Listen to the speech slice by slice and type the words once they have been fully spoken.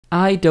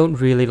I don't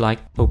really like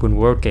open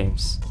world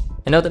games.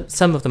 I know that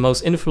some of the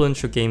most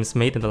influential games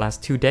made in the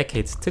last 2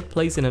 decades took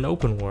place in an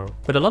open world,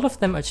 but a lot of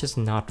them are just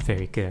not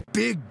very good.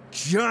 Big,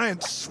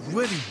 giant,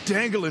 sweaty,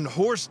 dangling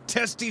horse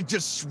testes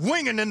just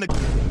swinging in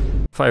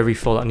the... For every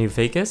Fallout New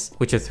Vegas,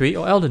 Witcher 3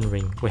 or Elden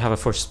Ring, we have a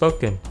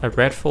Forspoken, a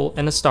Redfall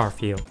and a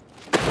Starfield.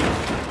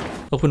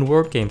 Open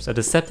world games are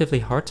deceptively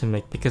hard to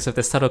make because of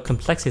the subtle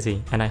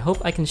complexity, and I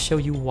hope I can show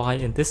you why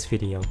in this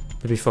video.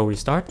 But before we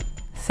start,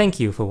 thank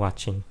you for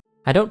watching.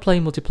 I don't play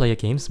multiplayer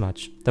games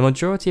much. The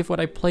majority of what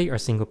I play are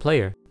single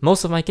player.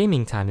 Most of my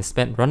gaming time is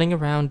spent running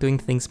around doing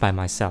things by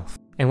myself.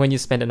 And when you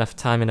spend enough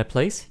time in a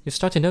place, you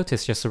start to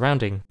notice your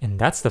surrounding. And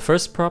that's the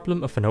first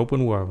problem of an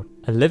open world.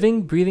 A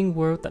living, breathing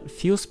world that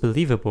feels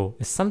believable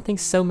is something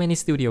so many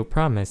studios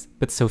promise,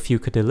 but so few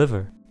could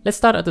deliver. Let's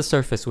start at the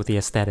surface with the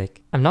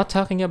aesthetic. I'm not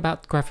talking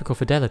about graphical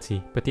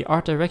fidelity, but the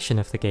art direction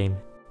of the game.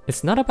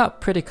 It's not about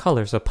pretty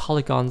colors or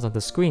polygons on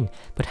the screen,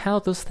 but how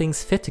those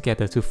things fit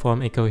together to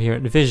form a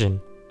coherent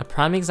vision. A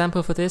prime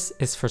example for this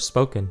is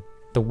Forspoken.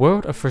 The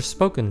world of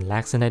Forspoken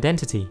lacks an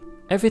identity.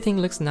 Everything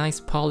looks nice,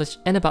 polished,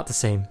 and about the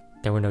same.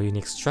 There were no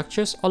unique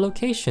structures or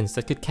locations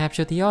that could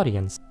capture the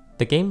audience.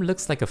 The game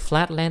looks like a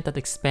flat land that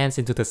expands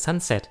into the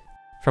sunset.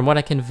 From what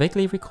I can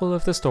vaguely recall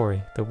of the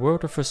story, the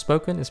world of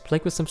Forspoken is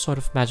plagued with some sort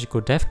of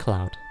magical death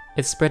cloud.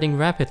 It's spreading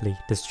rapidly,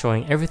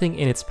 destroying everything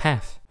in its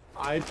path.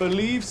 I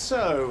believe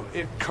so.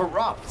 It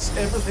corrupts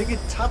everything it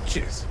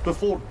touches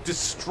before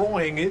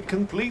destroying it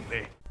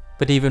completely.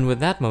 But even with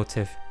that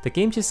motive, the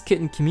game just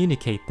couldn't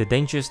communicate the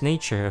dangerous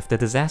nature of the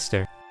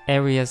disaster.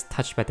 Areas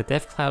touched by the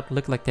death cloud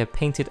look like they're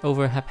painted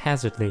over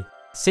haphazardly.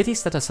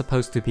 Cities that are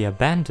supposed to be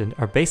abandoned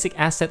are basic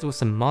assets with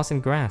some moss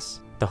and grass.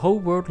 The whole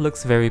world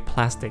looks very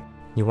plastic.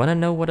 You wanna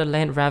know what a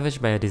land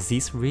ravaged by a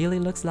disease really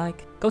looks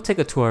like? Go take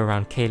a tour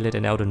around Caelid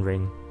and Elden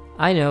Ring.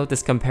 I know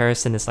this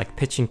comparison is like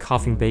pitching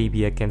Coughing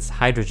Baby against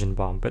Hydrogen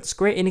Bomb, but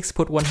Square Enix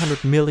put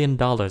 $100 million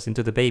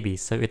into the baby,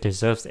 so it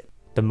deserves it.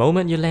 The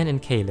moment you land in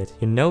Caelid,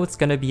 you know it's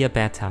gonna be a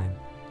bad time.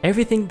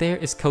 Everything there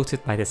is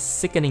coated by this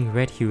sickening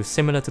red hue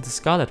similar to the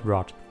Scarlet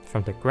Rot,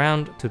 from the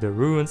ground to the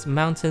ruins,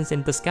 mountains,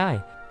 and the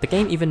sky. The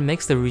game even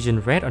makes the region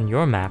red on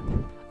your map.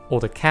 All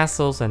the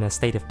castles are in a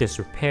state of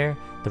disrepair,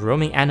 the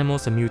roaming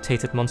animals are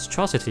mutated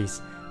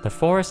monstrosities, the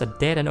forests are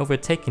dead and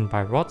overtaken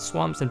by rot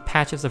swamps and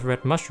patches of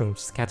red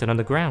mushrooms scattered on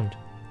the ground.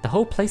 The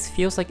whole place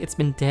feels like it's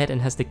been dead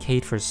and has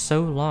decayed for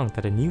so long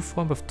that a new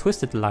form of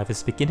twisted life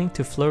is beginning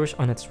to flourish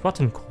on its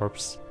rotten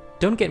corpse.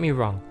 Don't get me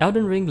wrong,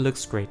 Elden Ring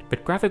looks great,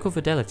 but graphical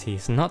fidelity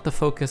is not the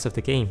focus of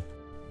the game.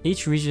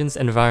 Each region's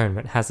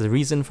environment has a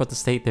reason for the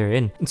state they're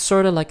in, it's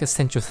sorta like a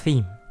central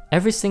theme.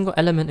 Every single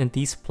element in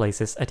these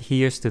places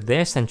adheres to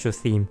their central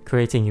theme,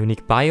 creating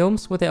unique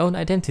biomes with their own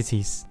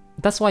identities.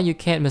 That's why you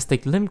can't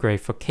mistake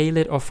Limgrave for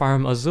Caelid or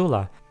Farum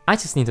Azula. I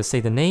just need to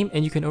say the name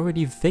and you can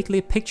already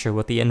vaguely picture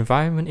what the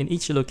environment in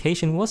each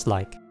location was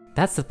like.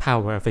 That's the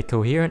power of a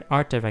coherent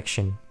art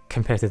direction.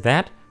 Compared to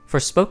that,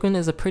 Forspoken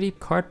is a pretty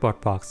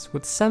cardboard box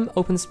with some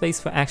open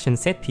space for action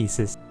set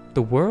pieces.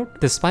 The world,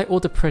 despite all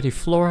the pretty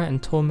flora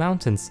and tall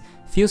mountains,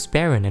 feels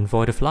barren and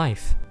void of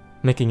life.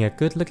 Making a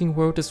good looking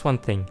world is one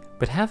thing,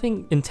 but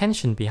having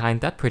intention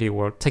behind that pretty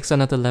world takes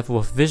another level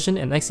of vision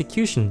and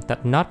execution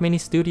that not many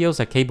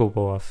studios are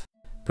capable of.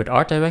 But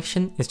art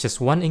direction is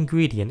just one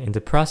ingredient in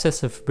the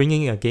process of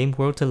bringing a game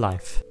world to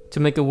life.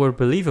 To make a world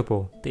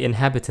believable, the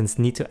inhabitants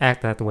need to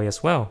act that way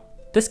as well.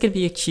 This can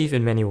be achieved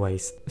in many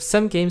ways.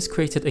 Some games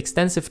created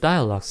extensive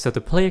dialogue so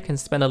the player can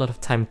spend a lot of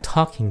time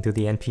talking to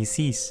the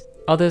NPCs.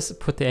 Others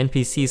put the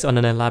NPCs on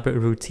an elaborate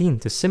routine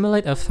to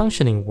simulate a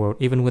functioning world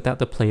even without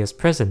the player's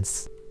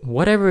presence.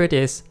 Whatever it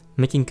is,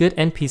 making good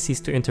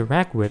NPCs to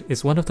interact with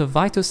is one of the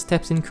vital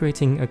steps in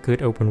creating a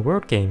good open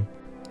world game.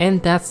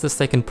 And that's the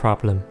second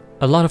problem.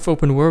 A lot of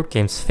open world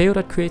games failed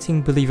at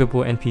creating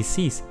believable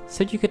NPCs,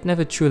 so you could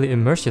never truly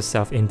immerse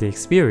yourself in the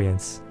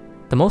experience.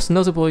 The most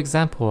notable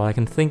example I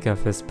can think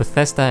of is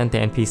Bethesda and the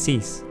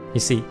NPCs. You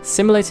see,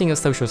 simulating a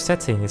social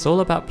setting is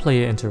all about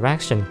player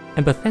interaction,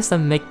 and Bethesda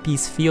make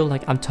these feel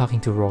like I'm talking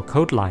to raw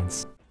code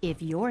lines.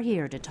 If you're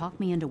here to talk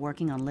me into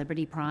working on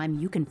Liberty Prime,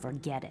 you can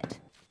forget it.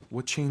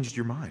 What changed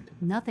your mind?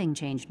 Nothing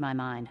changed my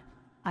mind.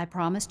 I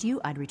promised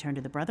you I'd return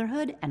to the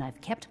Brotherhood, and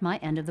I've kept my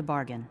end of the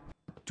bargain.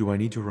 Do I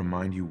need to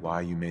remind you why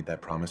you made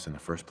that promise in the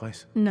first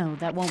place? No,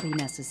 that won't be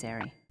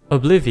necessary.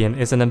 Oblivion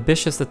is an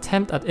ambitious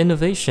attempt at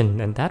innovation,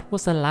 and that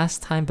was the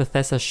last time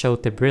Bethesda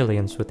showed their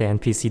brilliance with their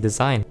NPC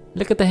design.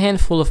 Look at the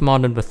handful of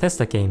modern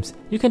Bethesda games.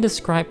 You can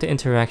describe the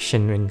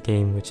interaction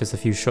in-game with just a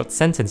few short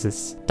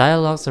sentences.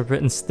 Dialogues are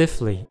written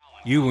stiffly.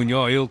 You and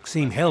your ilk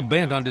seem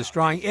hell-bent on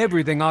destroying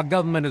everything our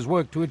government has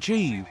worked to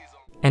achieve.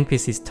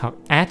 NPCs talk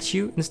at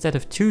you instead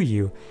of to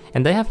you,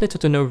 and they have little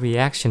to no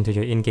reaction to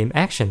your in-game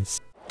actions.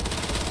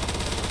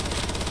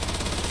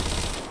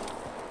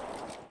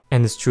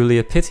 And it's truly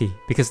a pity,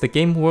 because the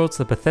game worlds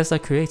that Bethesda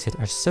created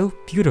are so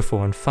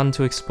beautiful and fun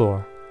to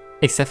explore.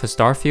 Except for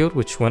Starfield,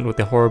 which went with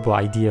the horrible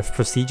idea of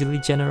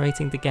procedurally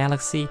generating the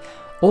galaxy,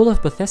 all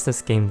of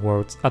Bethesda's game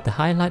worlds are the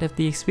highlight of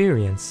the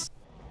experience.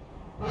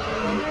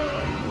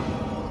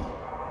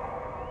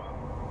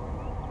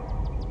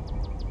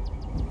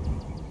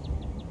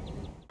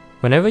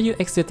 Whenever you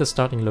exit the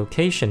starting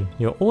location,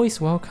 you're always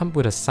welcomed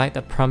with a sight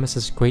that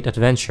promises great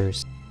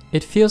adventures.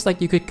 It feels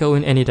like you could go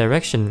in any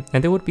direction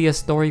and there would be a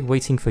story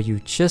waiting for you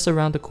just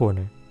around the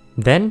corner.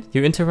 Then,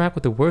 you interact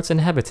with the world's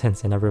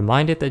inhabitants and are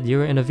reminded that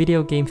you're in a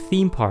video game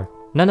theme park.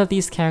 None of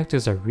these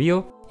characters are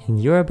real, and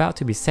you're about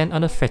to be sent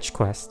on a fetch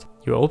quest.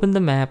 You open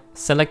the map,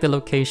 select the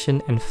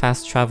location, and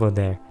fast travel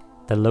there.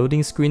 The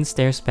loading screen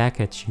stares back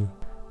at you.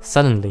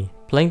 Suddenly,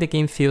 playing the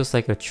game feels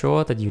like a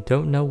chore that you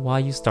don't know why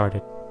you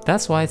started.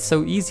 That's why it's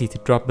so easy to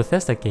drop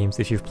Bethesda games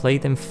if you've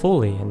played them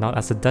fully and not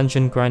as a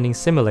dungeon grinding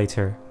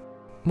simulator.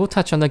 We'll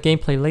touch on the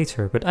gameplay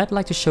later, but I'd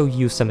like to show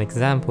you some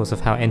examples of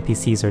how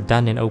NPCs are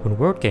done in open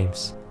world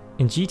games.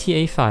 In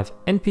GTA 5,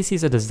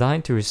 NPCs are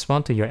designed to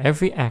respond to your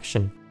every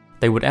action.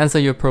 They would answer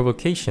your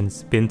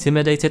provocations, be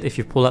intimidated if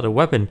you pull out a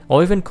weapon,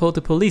 or even call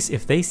the police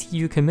if they see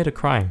you commit a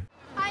crime.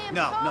 I am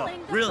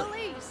calling the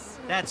police.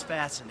 That's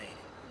fascinating.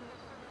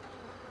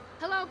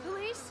 Hello,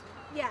 police?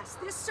 Yes,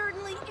 this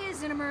certainly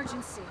is an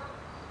emergency.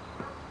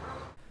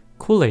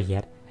 Cooler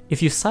yet,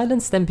 if you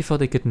silenced them before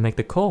they could make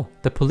the call,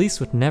 the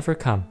police would never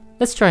come.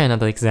 Let's try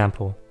another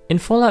example. In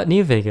Fallout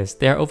New Vegas,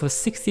 there are over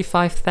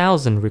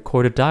 65,000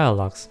 recorded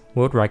dialogues,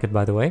 world record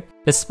by the way,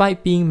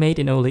 despite being made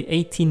in only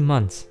 18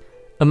 months.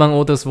 Among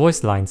all those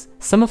voice lines,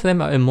 some of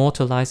them are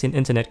immortalized in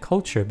internet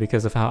culture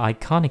because of how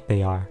iconic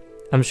they are.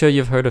 I'm sure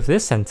you've heard of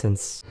this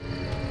sentence.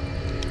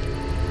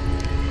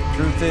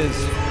 Truth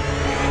is,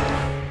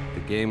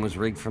 the game was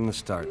rigged from the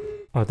start.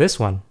 Or this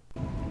one.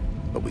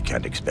 But we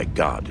can't expect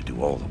God to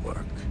do all the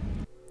work.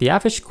 The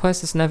average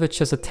quest is never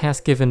just a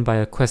task given by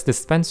a quest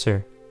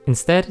dispenser.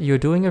 Instead, you're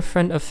doing a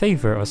friend a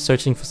favor or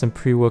searching for some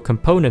pre-work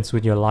components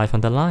with your life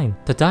on the line.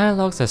 The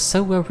dialogues are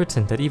so well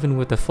written that even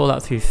with the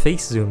Fallout 3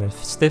 face zoom and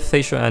stiff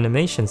facial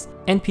animations,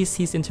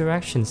 NPC's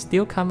interactions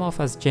still come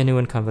off as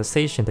genuine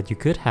conversation that you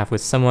could have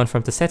with someone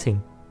from the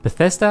setting.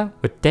 Bethesda,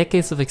 with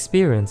decades of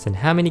experience and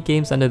how many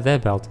games under their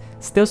belt,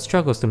 still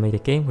struggles to make a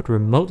game with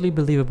remotely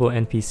believable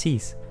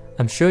NPCs.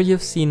 I'm sure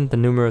you've seen the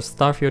numerous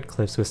Starfield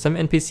clips where some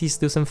NPCs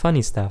do some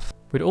funny stuff.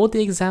 With all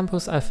the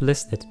examples I've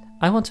listed,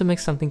 I want to make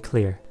something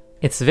clear.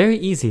 It's very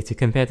easy to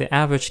compare the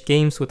average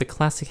games with the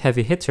classic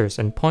heavy hitters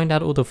and point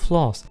out all the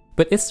flaws,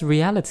 but it's the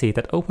reality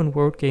that open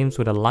world games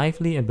with a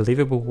lively and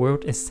believable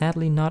world is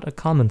sadly not a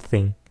common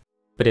thing.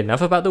 But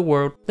enough about the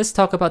world, let's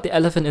talk about the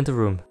elephant in the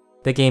room,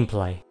 the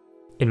gameplay.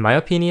 In my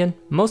opinion,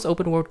 most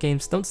open world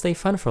games don't stay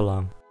fun for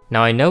long.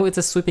 Now I know it's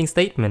a sweeping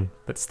statement,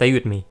 but stay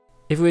with me.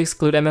 If we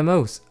exclude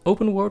MMOs,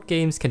 open world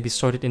games can be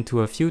sorted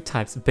into a few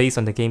types based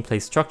on the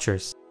gameplay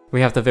structures.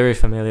 We have the very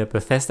familiar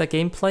Bethesda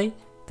gameplay.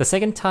 The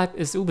second type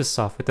is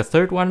Ubisoft, with the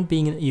third one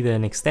being either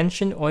an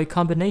extension or a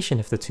combination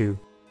of the two.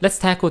 Let's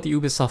tackle the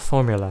Ubisoft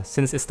formula,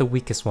 since it's the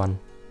weakest one.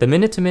 The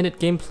minute-to-minute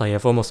gameplay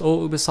of almost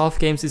all Ubisoft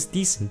games is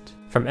decent.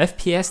 From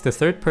FPS to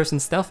third-person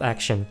stealth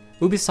action,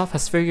 Ubisoft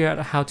has figured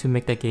out how to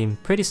make their game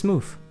pretty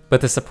smooth.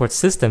 But the support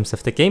systems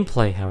of the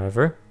gameplay,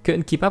 however,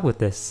 couldn't keep up with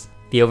this.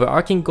 The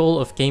overarching goal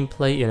of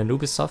gameplay in an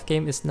Ubisoft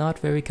game is not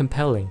very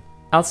compelling.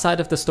 Outside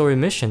of the story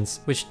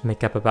missions, which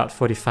make up about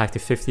 45 to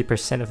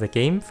 50% of the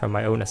game from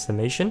my own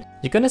estimation,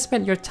 you're gonna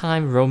spend your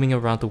time roaming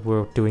around the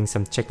world doing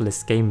some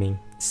checklist gaming,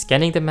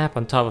 scanning the map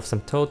on top of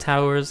some tall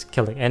towers,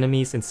 killing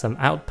enemies in some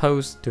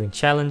outposts, doing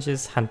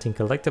challenges, hunting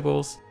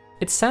collectibles.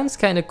 It sounds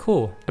kinda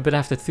cool, but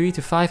after 3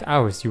 to 5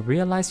 hours you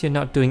realize you're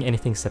not doing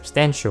anything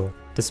substantial.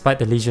 Despite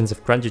the legions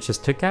of grunt you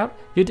just took out,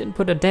 you didn't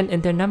put a dent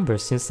in their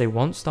numbers since they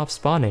won't stop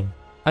spawning.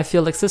 I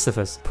feel like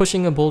Sisyphus,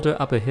 pushing a boulder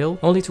up a hill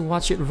only to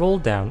watch it roll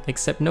down,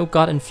 except no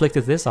god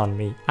inflicted this on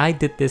me, I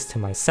did this to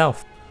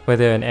myself.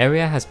 Whether an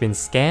area has been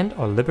scanned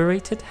or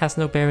liberated has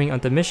no bearing on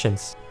the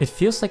missions. It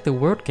feels like the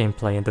world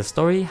gameplay and the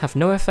story have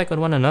no effect on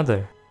one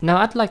another. Now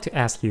I'd like to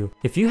ask you,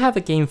 if you have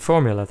a game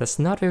formula that's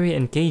not very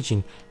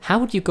engaging, how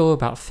would you go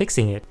about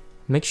fixing it?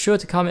 Make sure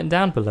to comment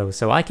down below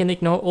so I can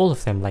ignore all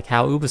of them like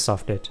how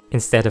Ubisoft did.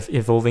 Instead of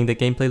evolving the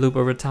gameplay loop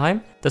over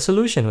time, the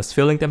solution was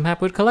filling the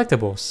map with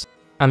collectibles.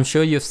 I'm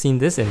sure you've seen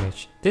this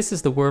image. This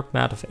is the world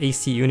map of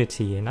AC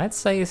Unity, and I'd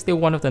say it's still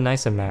one of the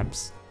nicer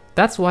maps.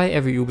 That's why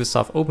every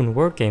Ubisoft open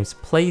world games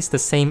plays the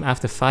same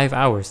after 5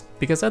 hours,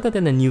 because other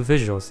than the new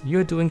visuals,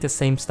 you're doing the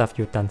same stuff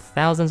you've done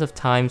thousands of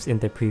times in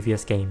their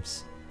previous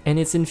games. And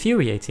it's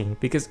infuriating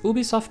because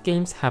Ubisoft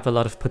games have a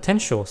lot of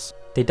potentials.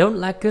 They don't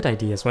lack good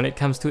ideas when it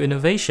comes to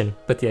innovation,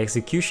 but the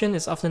execution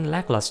is often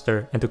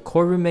lackluster and the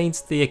core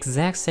remains the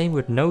exact same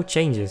with no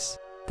changes.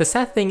 The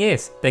sad thing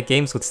is, their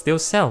games would still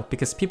sell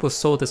because people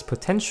saw this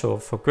potential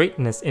for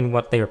greatness in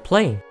what they are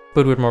playing.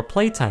 But with more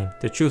playtime,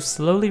 the truth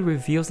slowly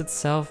reveals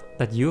itself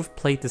that you've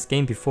played this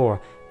game before,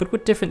 but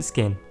with different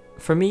skin.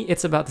 For me,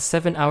 it's about the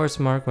 7 hours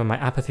mark when my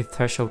apathy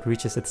threshold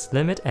reaches its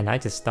limit and I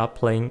just stop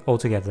playing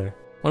altogether.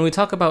 When we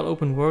talk about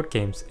open world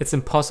games, it's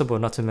impossible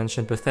not to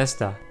mention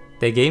Bethesda.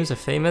 Their games are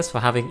famous for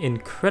having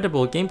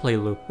incredible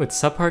gameplay loop with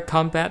subpar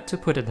combat, to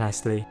put it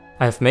nicely.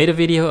 I have made a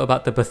video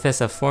about the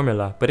Bethesda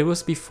formula, but it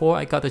was before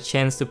I got the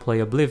chance to play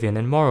Oblivion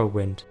and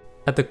Morrowind.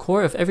 At the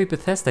core of every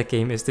Bethesda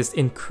game is this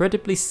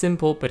incredibly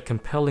simple but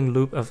compelling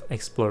loop of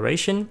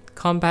exploration,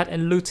 combat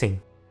and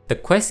looting. The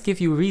quests give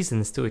you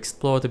reasons to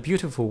explore the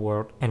beautiful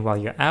world, and while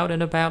you're out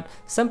and about,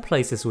 some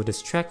places will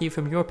distract you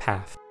from your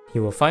path.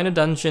 You will find a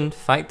dungeon,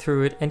 fight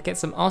through it, and get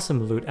some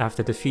awesome loot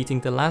after defeating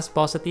the last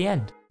boss at the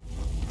end.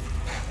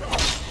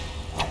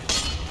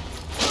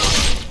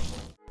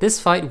 This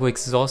fight will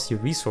exhaust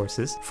your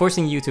resources,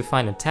 forcing you to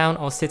find a town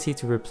or city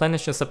to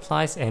replenish your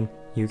supplies and,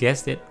 you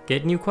guessed it,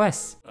 get new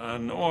quests.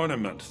 An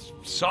ornament,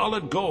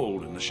 solid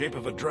gold in the shape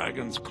of a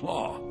dragon's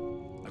claw.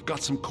 I've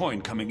got some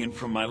coin coming in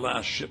from my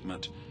last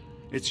shipment.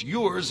 It's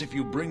yours if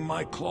you bring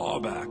my claw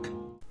back.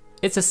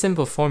 It's a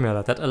simple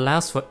formula that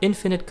allows for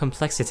infinite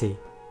complexity.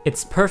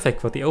 It's perfect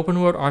for the open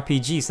world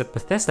RPGs that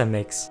Bethesda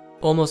makes.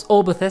 Almost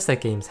all Bethesda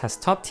games has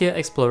top tier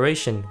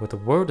exploration where the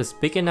world is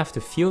big enough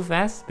to feel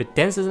vast but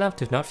dense enough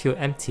to not feel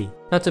empty.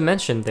 Not to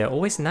mention they're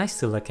always nice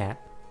to look at.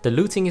 The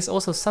looting is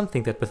also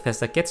something that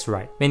Bethesda gets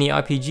right. Many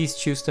RPGs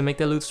choose to make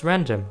the loots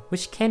random,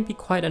 which can be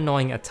quite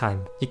annoying at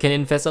times. You can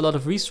invest a lot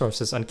of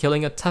resources on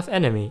killing a tough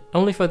enemy,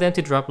 only for them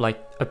to drop like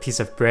a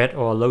piece of bread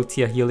or a low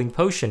tier healing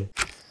potion.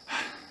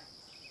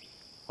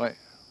 Wait,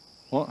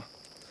 what?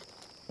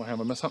 What,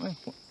 have I missed something?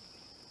 What?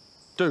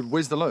 Dude,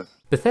 where's the loot?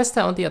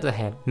 Bethesda, on the other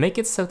hand, make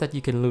it so that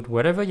you can loot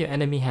whatever your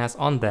enemy has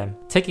on them.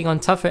 Taking on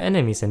tougher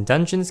enemies in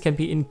dungeons can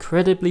be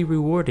incredibly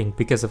rewarding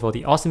because of all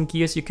the awesome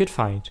gears you could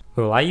find.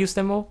 Will I use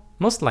them all?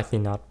 Most likely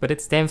not, but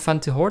it's damn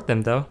fun to hoard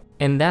them though.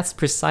 And that's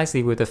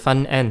precisely where the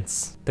fun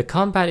ends. The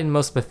combat in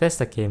most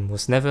Bethesda games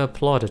was never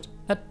applauded.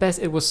 At best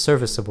it was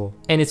serviceable.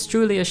 And it's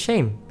truly a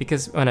shame,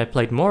 because when I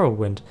played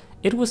Morrowind,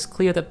 it was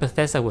clear that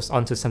Bethesda was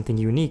onto something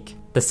unique.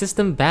 The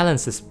system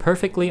balances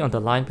perfectly on the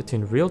line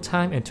between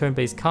real-time and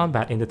turn-based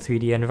combat in the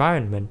 3D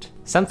environment,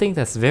 something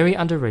that's very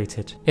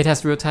underrated. It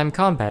has real-time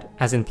combat,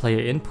 as in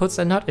player inputs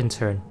are not in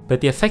turn, but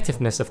the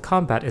effectiveness of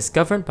combat is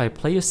governed by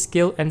player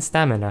skill and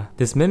stamina.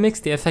 This mimics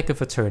the effect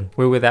of a turn,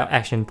 where without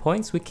action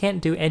points we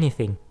can't do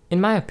anything. In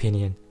my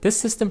opinion, this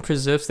system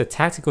preserves the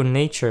tactical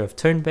nature of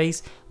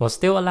turn-based while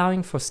still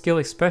allowing for skill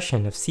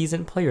expression of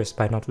seasoned players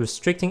by not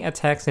restricting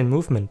attacks and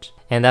movement.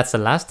 And that's the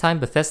last time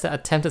Bethesda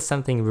attempted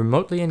something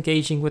remotely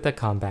engaging with their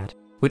combat.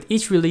 With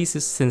each release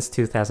since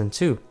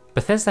 2002,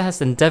 Bethesda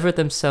has endeavored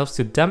themselves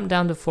to dumb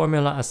down the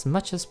formula as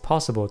much as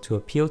possible to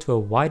appeal to a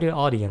wider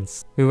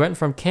audience. We went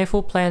from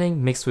careful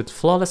planning mixed with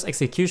flawless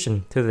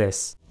execution to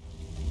this.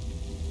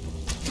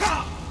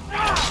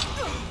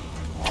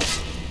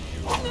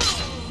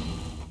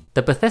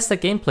 The Bethesda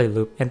gameplay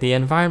loop and the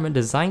environment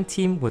design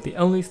team were the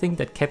only thing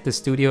that kept the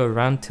studio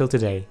around till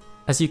today.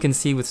 As you can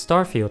see with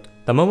Starfield,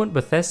 the moment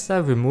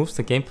Bethesda removes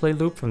the gameplay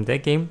loop from their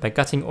game by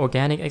gutting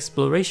organic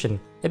exploration,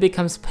 it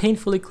becomes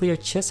painfully clear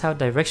just how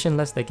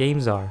directionless their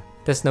games are.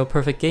 There's no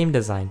perfect game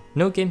design,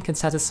 no game can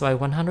satisfy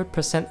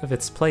 100% of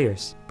its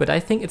players, but I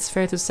think it's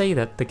fair to say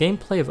that the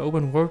gameplay of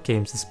open world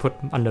games is put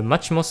under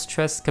much more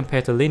stress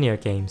compared to linear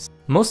games.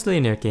 Most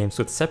linear games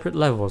with separate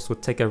levels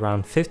would take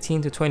around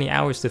 15 to 20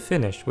 hours to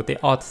finish, with the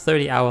odd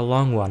 30-hour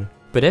long one.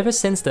 But ever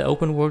since the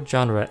open world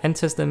genre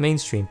enters the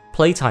mainstream,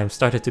 playtime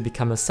started to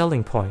become a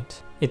selling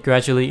point. It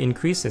gradually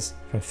increases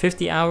from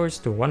 50 hours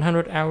to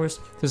 100 hours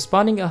to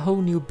spawning a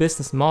whole new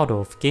business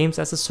model of games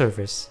as a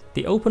service.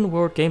 The open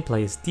world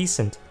gameplay is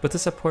decent, but to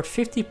support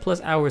 50 plus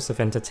hours of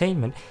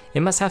entertainment, it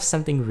must have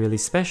something really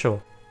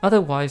special.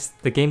 Otherwise,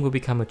 the game will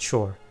become a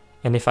chore.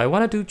 And if I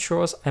want to do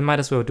chores, I might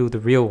as well do the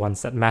real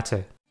ones that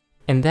matter.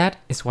 And that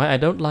is why I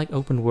don't like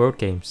open world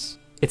games.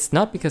 It's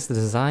not because the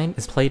design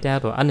is played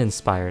out or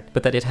uninspired,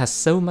 but that it has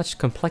so much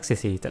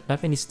complexity that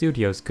not many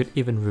studios could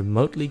even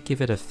remotely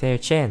give it a fair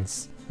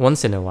chance.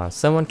 Once in a while,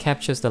 someone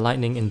captures the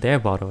lightning in their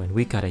bottle and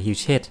we got a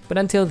huge hit, but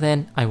until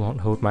then, I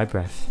won't hold my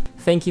breath.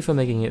 Thank you for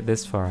making it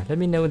this far. Let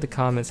me know in the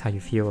comments how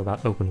you feel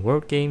about open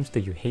world games, do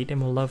you hate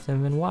them or love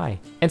them, and why?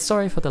 And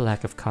sorry for the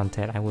lack of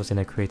content, I was in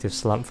a creative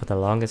slump for the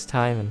longest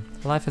time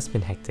and life has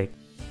been hectic.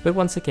 But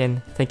once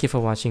again, thank you for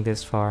watching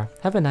this far.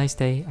 Have a nice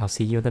day, I'll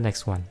see you in the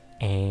next one,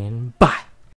 and bye!